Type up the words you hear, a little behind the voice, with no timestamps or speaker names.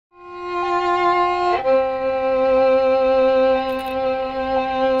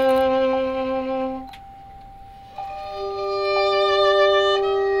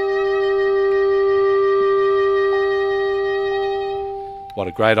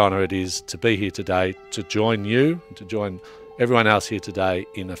great honour it is to be here today, to join you, to join everyone else here today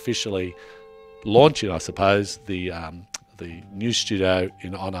in officially launching, I suppose, the new studio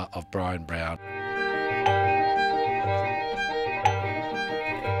in honour of Brian Brown.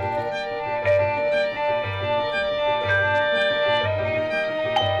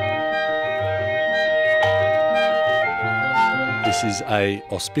 This is an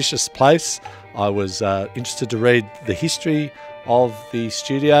auspicious place. I was interested to read the history of the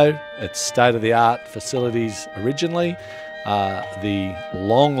studio. It's state-of-the-art facilities originally. The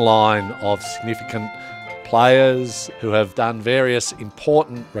long line of significant players who have done various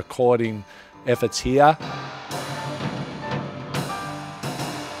important recording efforts here.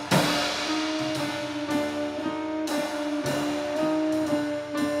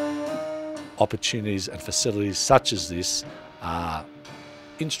 Opportunities and facilities such as this are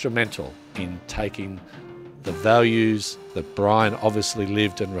instrumental in taking the values that Brian obviously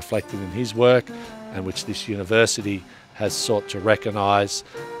lived and reflected in his work, and which this university has sought to recognise,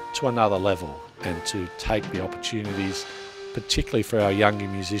 to another level, and to take the opportunities, particularly for our younger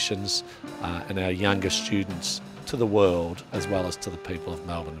musicians and our younger students, to the world as well as to the people of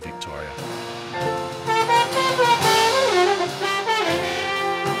Melbourne and Victoria.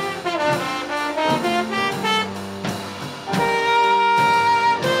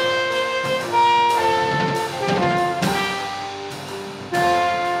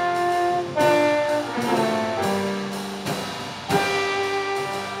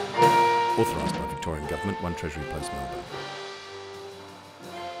 Authorised by Victorian Government, 1 Treasury Post, Melbourne.